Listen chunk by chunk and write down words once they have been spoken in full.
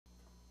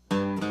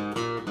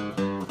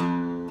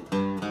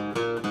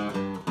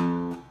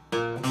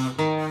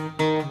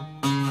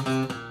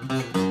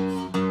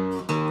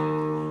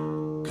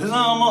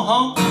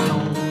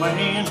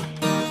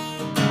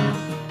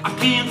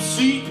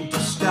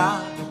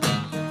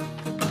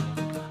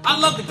I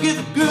love to give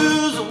the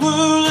girls a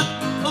whirl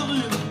of the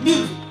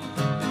music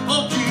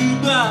on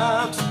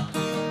jukebox.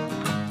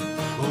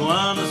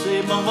 Wanna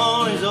say my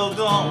money's all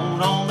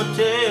gone on the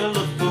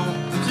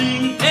telephone,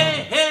 singing,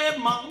 hey, hey,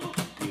 mama,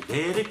 your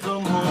daddy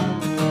come home.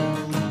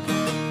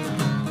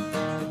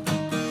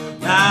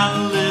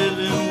 Now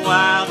living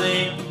wild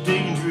and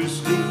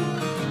dangerously,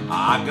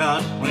 I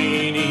got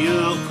plenty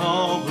of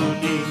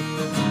company.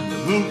 The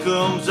moon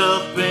comes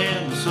up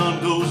and the sun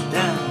goes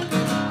down.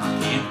 I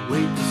can't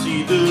wait to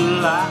see the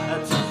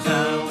lights of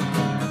town.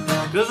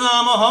 'Cause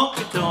I'm a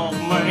honky tonk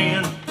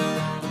man,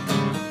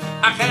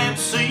 I can't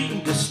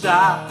seem to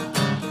stop.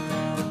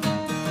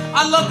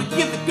 I love to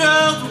give the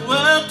girls a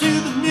whirl to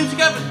the music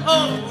of an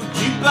old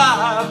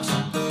jukebox.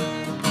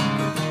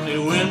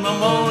 And when my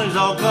money's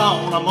all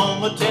gone, I'm on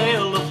the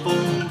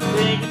telephone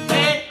thinking,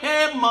 hey,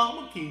 hey,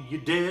 mama, can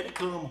your daddy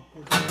come home?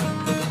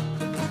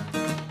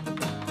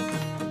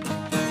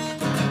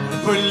 A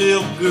pretty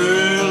little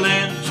girl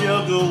and a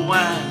jug of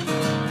wine,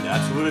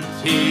 that's what it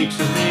takes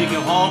to make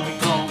a honky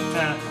tonk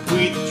town.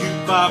 With the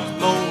jukebox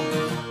moan,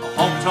 a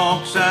honky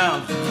tonk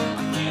sound, I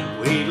can't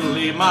wait to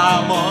lay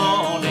my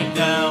money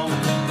down.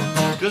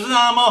 'Cause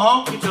I'm a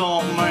honky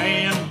tonk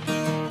man,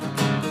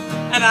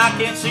 and I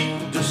can't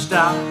seem to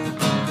stop.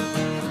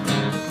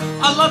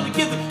 I love to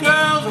give the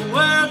girls a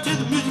whirl to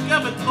the music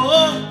of an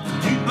old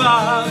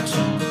jukebox.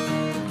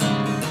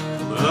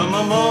 Well,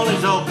 my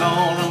money's all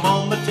gone, I'm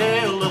on the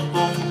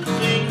telephone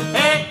singing,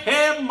 hey,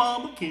 hey,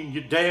 mama, can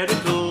your daddy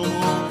come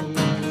home?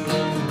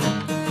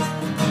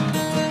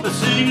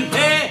 Singing,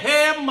 hey,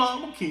 hey,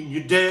 mama, can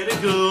your daddy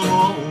come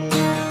home?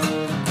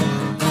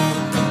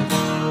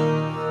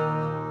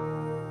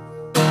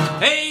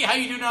 Hey, how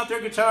you doing out there,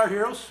 guitar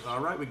heroes? All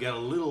right, we got a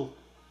little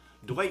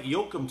Dwight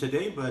Yoakam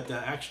today, but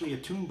actually a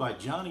tune by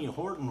Johnny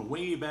Horton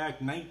way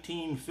back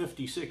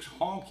 1956,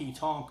 Honky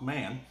Tonk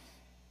Man,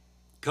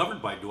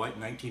 covered by Dwight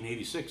in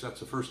 1986.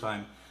 That's the first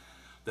time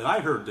that I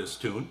heard this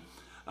tune.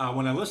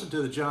 When I listened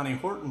to the Johnny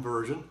Horton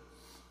version,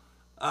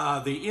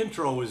 the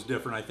intro was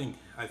different.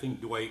 I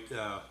think Dwight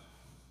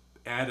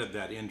added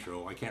that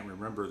intro. I can't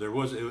remember. It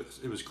was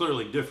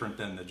clearly different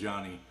than the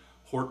Johnny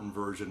Horton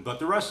version, but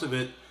the rest of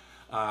it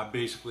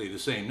basically the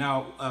same.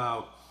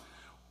 Now,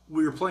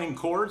 we were playing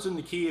chords in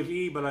the key of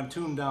E, but I'm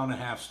tuned down a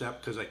half step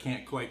because I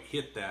can't quite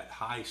hit that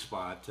high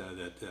spot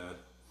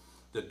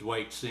that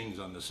Dwight sings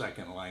on the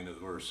second line of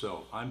the verse.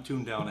 So I'm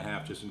tuned down a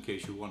half just in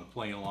case you want to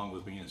play along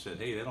with me and said,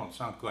 hey, that don't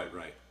sound quite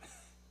right.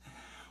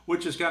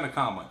 Which is kind of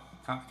common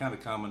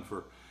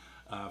for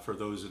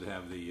those that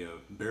have the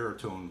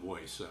baritone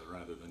voice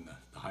rather than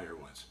the higher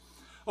ones.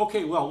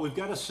 Okay, well, we've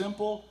got a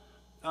simple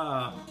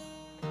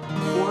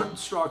chord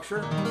structure.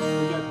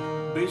 We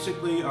got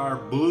basically our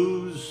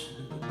blues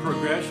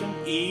progression,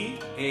 E,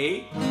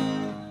 A,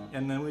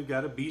 and then we've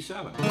got a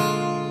B7.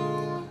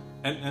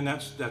 And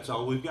that's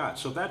all we've got.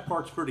 So that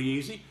part's pretty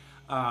easy.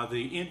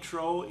 The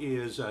intro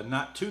is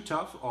not too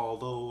tough,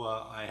 although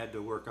I had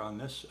to work on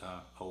this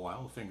a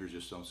while. The fingers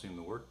just don't seem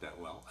to work that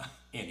well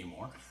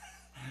anymore.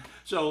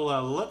 So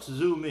let's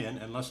zoom in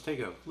and let's take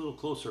a little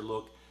closer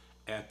look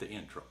at the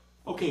intro.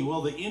 Okay,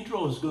 well, the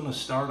intro is going to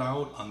start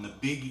out on the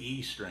big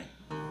E string.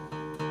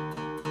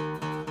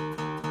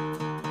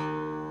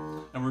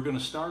 And we're going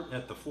to start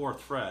at the 4th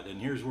fret, and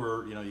here's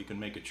where, you know, you can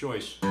make a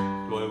choice.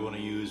 Do I want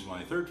to use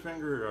my 3rd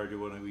finger or do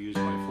I want to use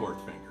my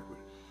 4th finger?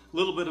 A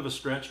little bit of a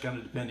stretch, kind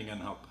of depending on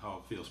how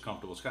it feels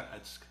comfortable.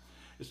 It's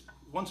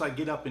once I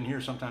get up in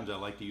here, sometimes I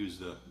like to use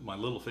my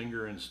little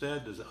finger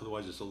instead,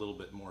 otherwise it's a little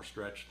bit more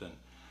stretched than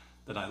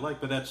I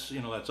like, but that's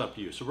up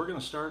to you. So we're going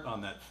to start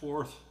on that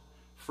 4th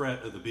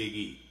fret of the big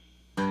E.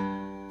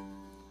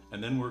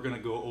 And then we're going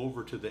to go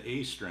over to the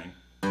A string.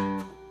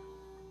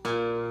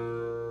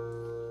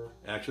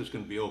 Actually, it's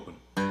going to be open.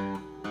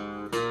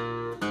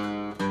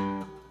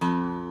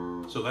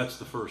 So that's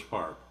the first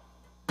part.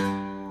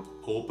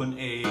 Open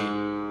A,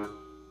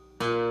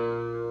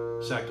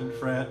 2nd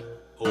fret,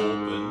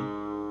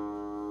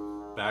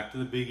 open, back to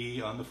the big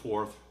E on the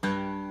 4th,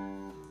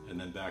 and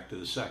then back to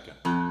the 2nd.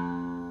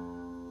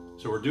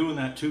 So we're doing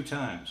that 2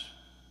 times.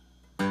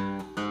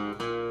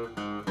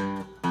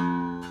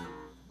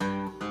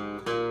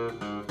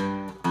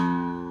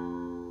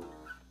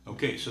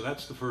 Okay, so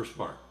that's the first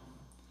part.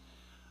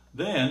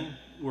 Then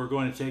we're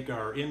going to take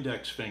our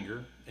index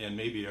finger and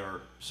maybe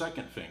our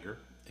 2nd finger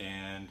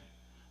and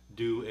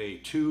do a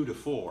 2 to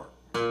 4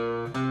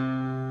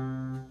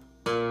 on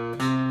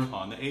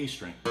the A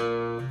string.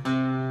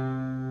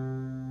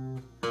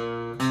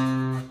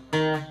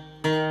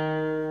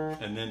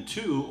 And then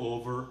 2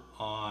 over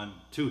on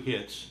 2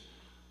 hits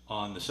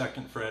on the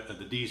 2nd fret of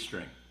the D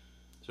string.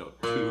 So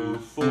 2,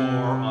 4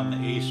 on the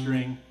A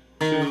string,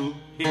 2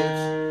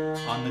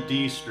 hits on the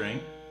D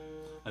string.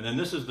 And then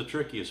this is the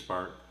trickiest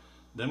part.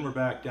 Then we're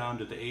back down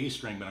to the A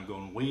string, but I'm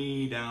going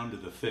way down to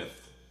the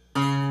 5th.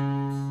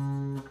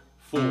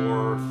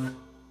 4th,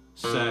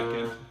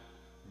 2nd,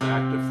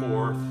 back to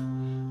 4th,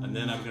 and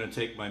then I'm going to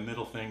take my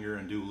middle finger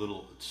and do a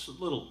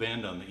little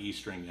bend on the E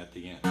string at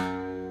the end.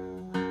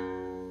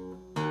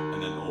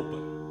 And then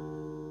open.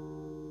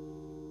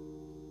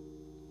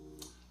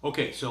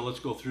 Okay, so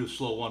let's go through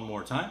slow one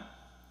more time.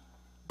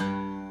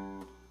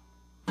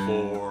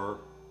 4,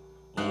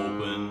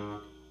 open,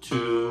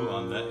 2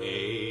 on the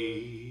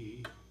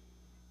A.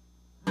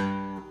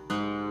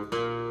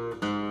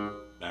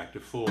 Back to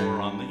 4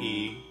 on the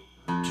E,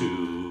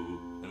 2.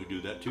 And we do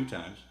that 2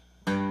 times.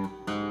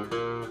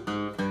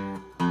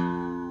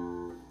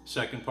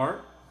 Second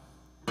part,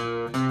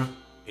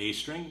 A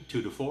string,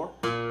 2 to 4.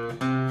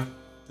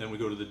 Then we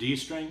go to the D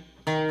string,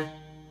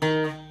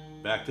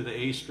 back to the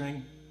A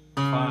string,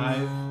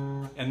 5.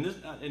 And this,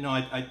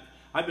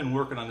 I've been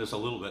working on this a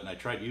little bit, and I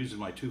tried using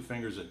my 2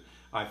 fingers, and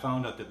I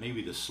found out that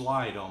maybe the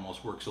slide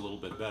almost works a little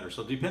bit better.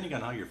 So depending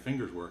on how your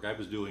fingers work, I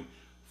was doing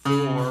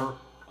 5,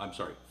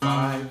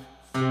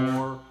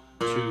 4,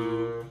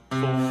 2,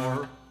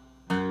 4.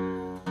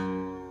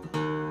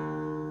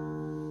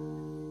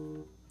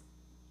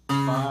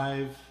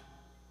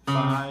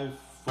 5,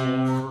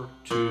 4,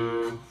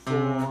 2,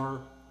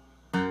 4,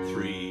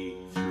 3,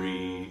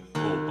 3,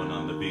 open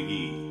on the big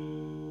E.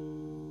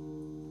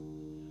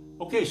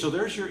 Okay, so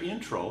there's your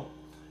intro,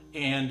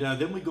 and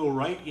then we go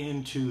right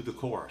into the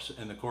chorus,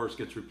 and the chorus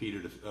gets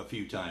repeated a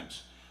few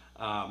times.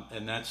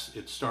 And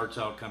it starts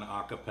out kind of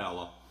a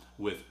cappella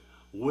with,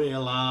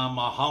 well, I'm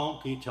a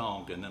honky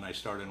tonk, and then I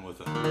start in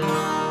with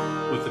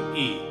an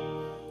E.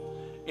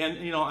 And,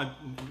 you know, I'm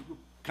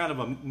kind of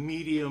a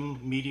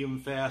medium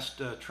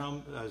fast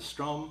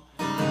strum,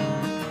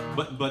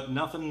 but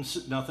nothing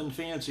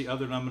fancy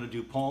other than I'm going to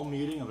do palm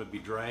muting. I'm going to be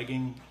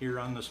dragging here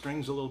on the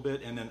strings a little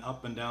bit, and then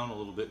up and down a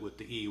little bit with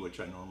the E,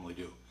 which I normally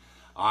do.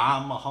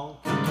 I'm a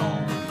honky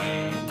tonk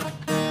man,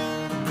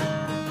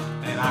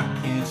 and I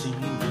can't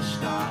seem to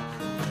stop.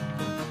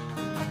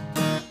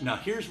 Now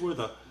here's where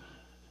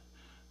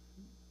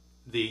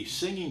the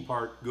singing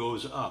part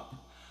goes up.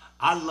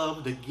 I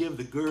love to give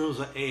the girls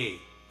a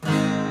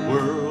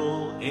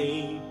whirl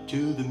A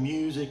to the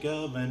music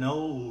of an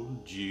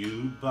old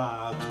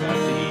jukebox, back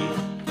to E.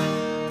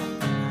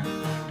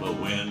 But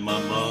when my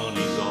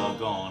money's all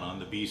gone on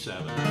the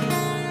B7,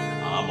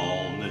 I'm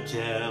on the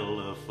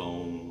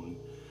telephone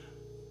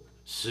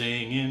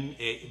singing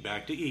A,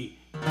 back to E.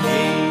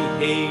 Hey,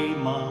 hey,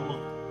 mama,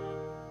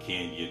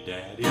 can your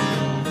daddy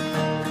come?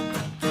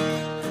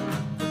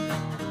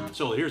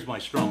 So here's my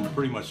strum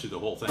pretty much through the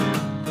whole thing.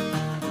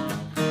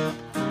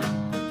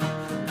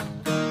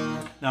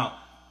 Now,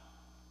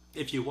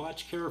 if you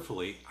watch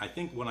carefully, I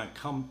think when I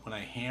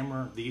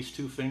hammer these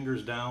 2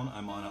 fingers down,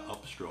 I'm on an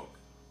upstroke.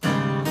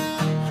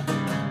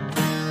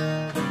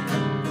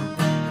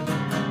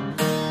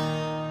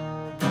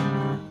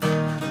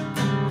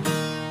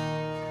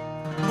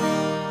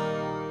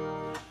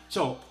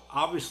 So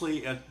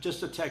obviously,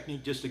 just a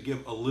technique just to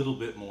give a little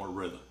bit more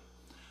rhythm.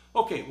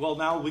 Okay, well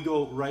now we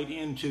go right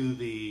into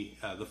the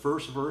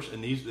first verse,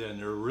 and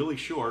they're really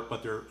short,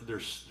 but they're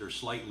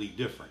slightly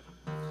different.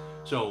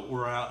 So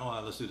we're out.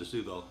 Let's do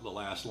the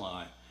last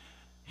line.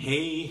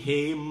 Hey,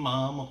 hey,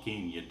 mama,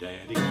 can your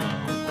daddy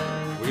come?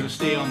 We're gonna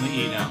stay on the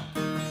E now.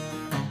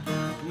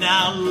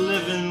 Now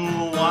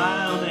living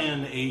wild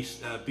and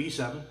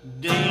B7,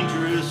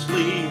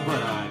 dangerously,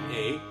 but I'm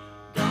A.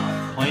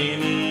 Got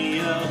plenty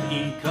of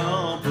E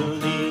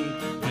company.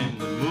 When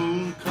the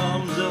moon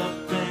comes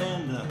up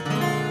and the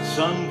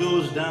sun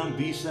goes down,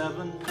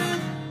 B7,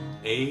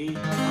 A.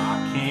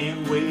 I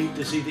can't wait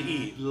to see the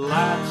E.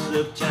 Lights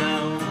of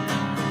town.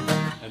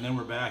 And then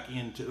we're back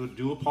into,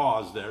 do a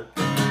pause there.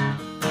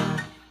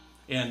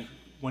 And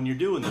when you're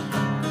doing this,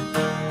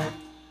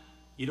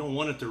 you don't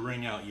want it to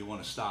ring out, you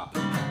want to stop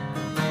it.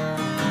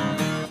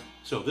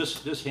 So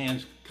this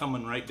hand's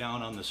coming right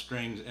down on the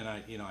strings, and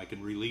I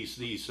can release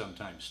these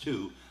sometimes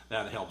too.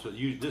 That helps. But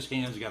this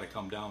hand's got to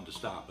come down to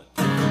stop it.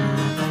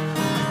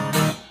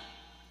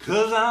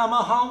 'Cause I'm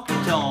a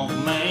honky tonk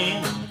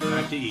man,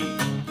 back to E.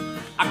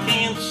 I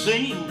can't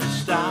seem to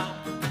stop.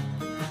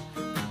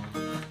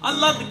 I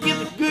love to give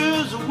the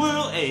girls a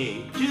whirl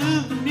A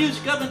to the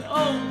music of an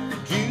old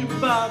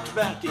jukebox,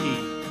 back to E.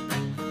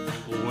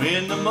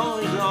 When the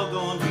money's all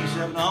gone,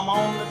 B7,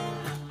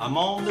 I'm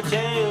on the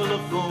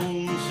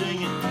telephone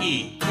singing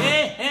E.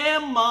 Hey, hey,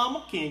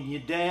 mama, can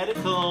your daddy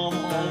come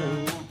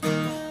home?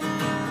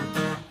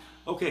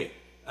 Okay,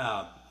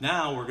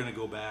 now we're going to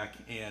go back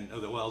and,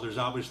 well, there's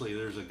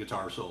a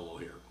guitar solo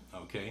here,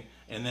 okay?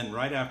 And then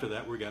right after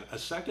that, we got a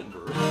second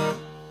verse.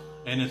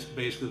 And it's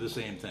basically the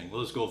same thing.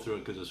 Well, let's go through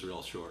it because it's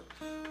real short.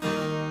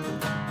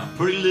 A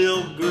pretty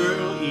little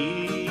girl,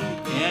 E,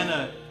 and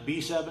a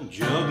B7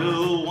 jug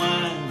of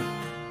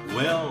wine.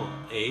 Well,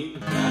 A,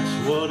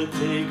 that's what it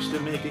takes to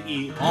make an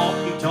E.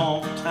 Honky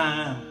tonk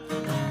time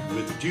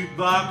with the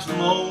jukebox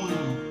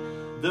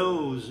moaning.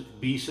 Those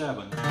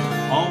B7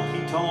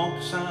 honky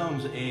tonk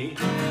sounds, A.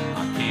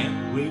 I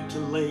can't wait to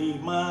lay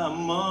my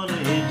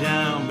money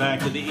down,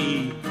 back to the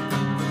E.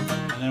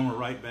 And then we're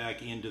right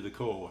back into the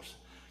chorus.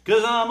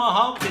 'Cause I'm a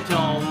honky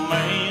tonk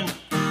man.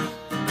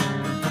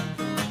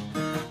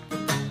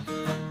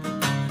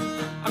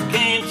 I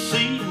can't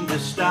seem to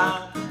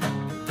stop.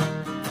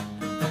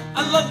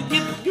 I love to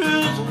give the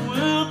girls a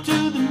whirl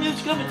to the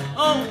music of an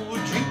old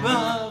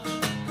jukebox.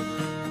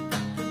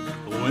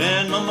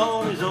 When my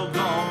money's all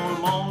gone,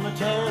 I'm on the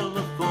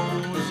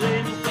telephone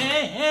saying,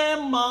 hey,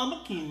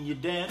 mama, can your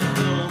daddy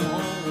come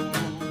home?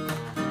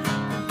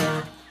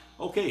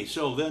 Okay,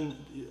 so then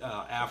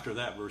after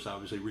that verse,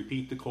 obviously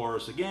repeat the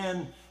chorus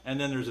again, and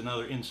then there's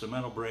another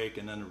instrumental break,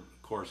 and then the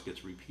chorus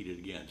gets repeated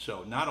again.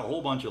 So not a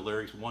whole bunch of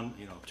lyrics,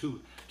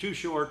 two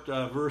short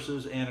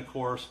verses and a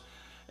chorus,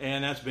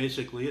 and that's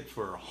basically it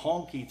for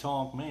Honky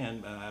Tonk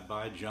Man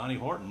by Johnny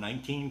Horton,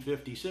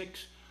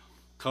 1956,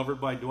 covered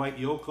by Dwight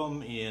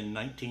Yoakam in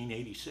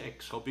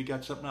 1986. Hope you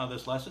got something out of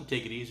this lesson.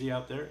 Take it easy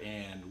out there,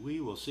 and we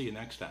will see you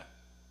next time.